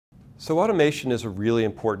So automation is a really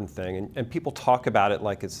important thing, and people talk about it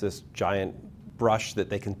like it's this giant brush that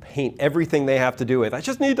they can paint everything they have to do with. I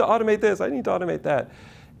just need to automate this, I need to automate that.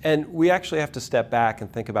 And we actually have to step back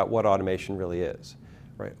and think about what automation really is.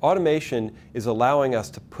 Right? Automation is allowing us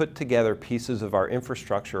to put together pieces of our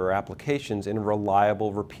infrastructure or applications in a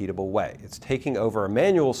reliable, repeatable way. It's taking over a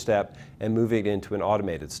manual step and moving it into an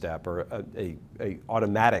automated step or a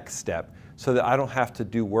automatic step so that I don't have to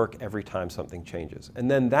do work every time something changes. And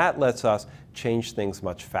then that lets us change things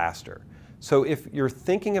much faster. So if you're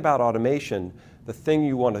thinking about automation, the thing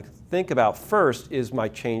you want to think about first is my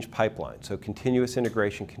change pipeline. So continuous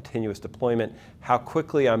integration, continuous deployment, how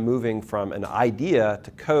quickly I'm moving from an idea to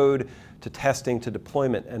code, to testing, to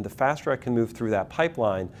deployment. And the faster I can move through that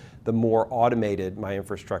pipeline, the more automated my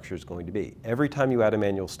infrastructure is going to be. Every time you add a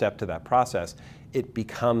manual step to that process, it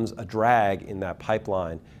becomes a drag in that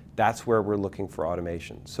pipeline. That's where we're looking for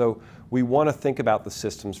automation. So we want to think about the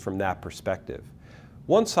systems from that perspective.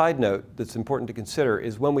 One side note that's important to consider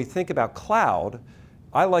is when we think about cloud,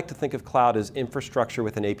 I like to think of cloud as infrastructure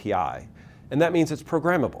with an API. And that means it's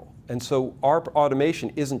programmable. And so our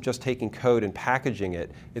automation isn't just taking code and packaging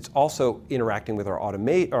it, it's also interacting with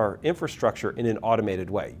our infrastructure in an automated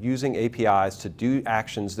way, using APIs to do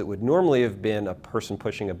actions that would normally have been a person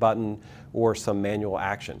pushing a button or some manual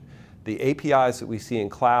action. The APIs that we see in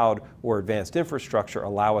cloud or advanced infrastructure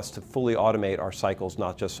allow us to fully automate our cycles,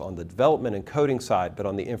 not just on the development and coding side, but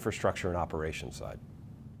on the infrastructure and operations side.